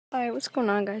Alright, what's going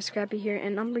on, guys? Scrappy here,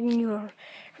 and I'm bringing you a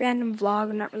random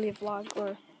vlog, not really a vlog,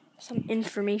 or some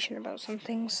information about some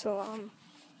things. So,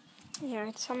 yeah,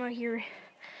 it's summer here.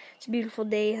 It's a beautiful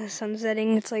day. The sun's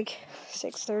setting. It's like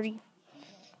 6:30,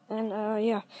 and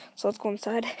yeah. So let's go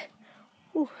inside.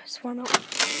 Ooh, it's warm out.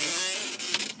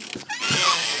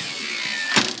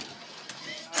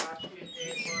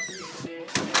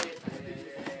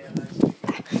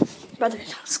 Brother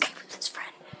is on Skype with his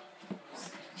friend.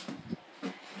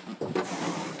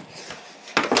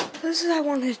 This is what I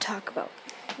wanted to talk about.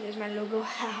 There's my logo.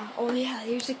 Oh yeah,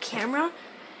 here's a camera.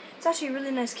 It's actually a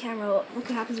really nice camera. Look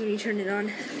what happens when you turn it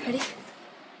on. Ready?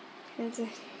 Look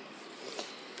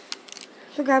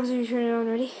what happens when you turn it on.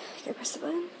 Ready? Okay, press the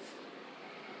button.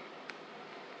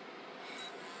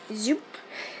 Zoop.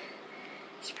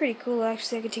 It's pretty cool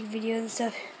actually. I can take videos and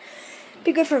stuff.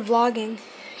 Be good for vlogging.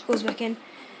 Goes back in.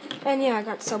 And yeah, I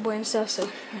got Subway and stuff, so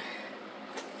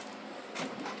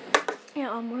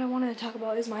yeah, what I wanted to talk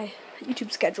about is my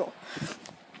YouTube schedule.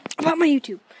 About my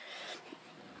YouTube.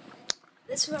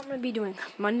 This is what I'm gonna be doing.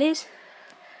 Mondays,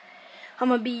 I'm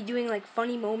gonna be doing like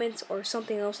funny moments or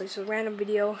something else, like some random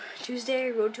video.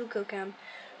 Tuesday, Road to a Kill Cam.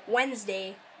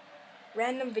 Wednesday,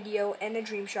 random video and a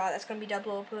dream shot. That's gonna be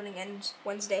double uploading ends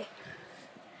Wednesday.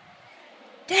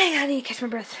 Dang, I need to catch my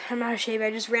breath. I'm out of shape.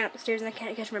 I just ran up the stairs and I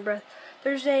can't catch my breath.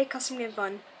 Thursday, custom game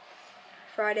fun.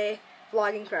 Friday,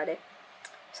 vlogging Friday.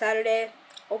 Saturday,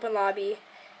 open lobby.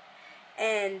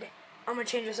 And I'm gonna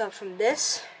change this up from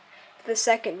this to the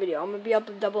second video. I'm gonna be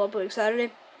double uploading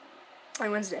Saturday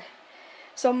and Wednesday.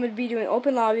 So I'm gonna be doing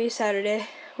open lobby Saturday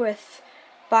with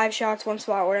 5 shots, 1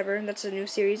 spot, whatever. That's a new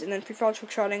series, and then free for all trick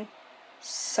shotting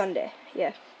Sunday.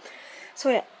 Yeah. So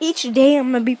yeah, each day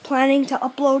I'm gonna be planning to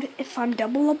upload. If I'm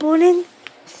double uploading,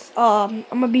 I'm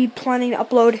gonna be planning to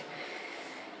upload.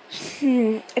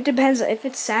 It depends. If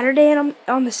it's Saturday and I'm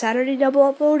on the Saturday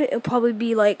double upload, it'll probably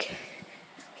be like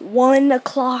 1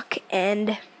 o'clock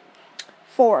and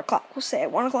 4 o'clock. We'll say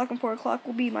 1 o'clock and 4 o'clock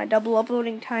will be my double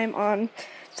uploading time on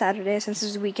Saturday, since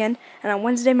it's the weekend. And on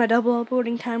Wednesday, my double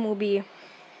uploading time will be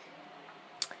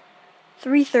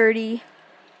 3:30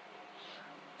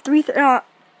 to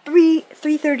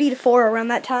 4, around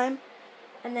that time.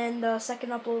 And then the second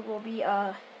upload will be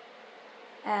at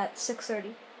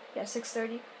 6:30. Yeah,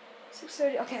 6:30.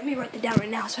 6:30. Okay, let me write that down right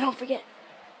now so I don't forget.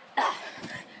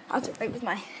 I'll do it right with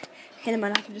my hand in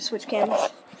mine. I can just switch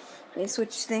cameras.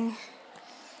 Switch thing.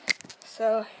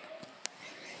 So,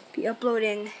 be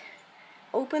uploading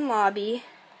open lobby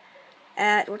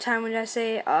at, what time would I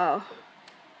say?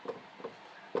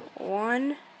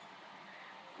 1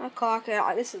 o'clock.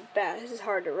 This is bad. This is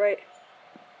hard to write.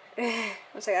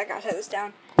 One second, I gotta type this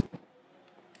down.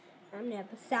 I'm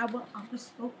never sour. I'm gonna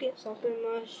smoke it. Something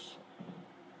much.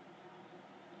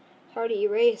 It's hard to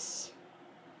erase.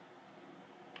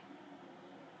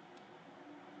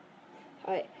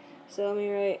 Alright, so let me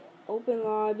write open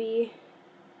lobby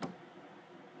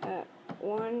at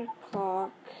 1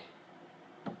 o'clock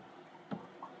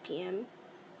p.m.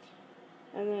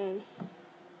 And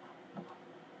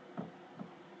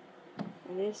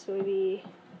this would be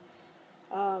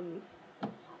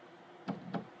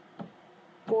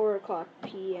 4 o'clock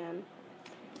p.m.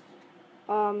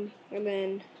 And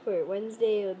then for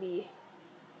Wednesday it would be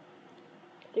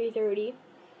 3:30.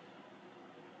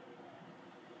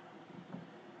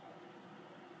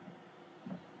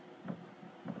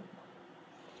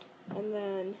 And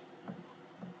then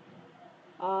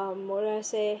what did I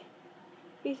say?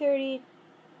 3:30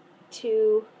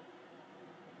 to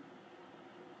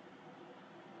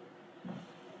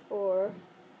 4.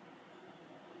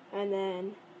 And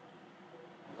then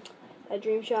a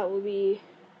dream shot will be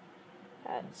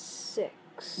at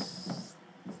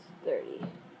 6:30.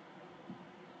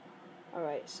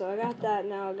 Alright, so I got that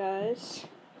now, guys.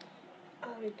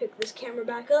 Let me pick this camera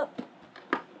back up.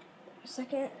 A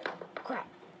second. Crap.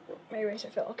 My eraser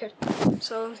fell. Okay.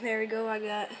 So there we go. I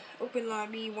got open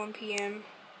lobby 1 p.m.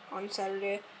 on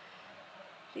Saturday.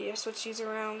 Yeah, switch these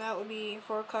around. That would be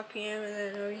 4 o'clock p.m. And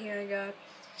then over here I got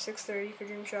 6:30 for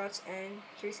dream shots and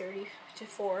 3:30 to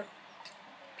 4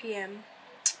 p.m.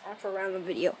 for a random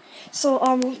video. So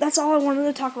that's all I wanted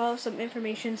to talk about. Some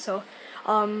information. So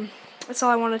that's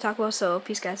all I wanted to talk about. So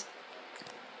peace, guys.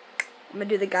 I'm gonna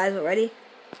do the guys already.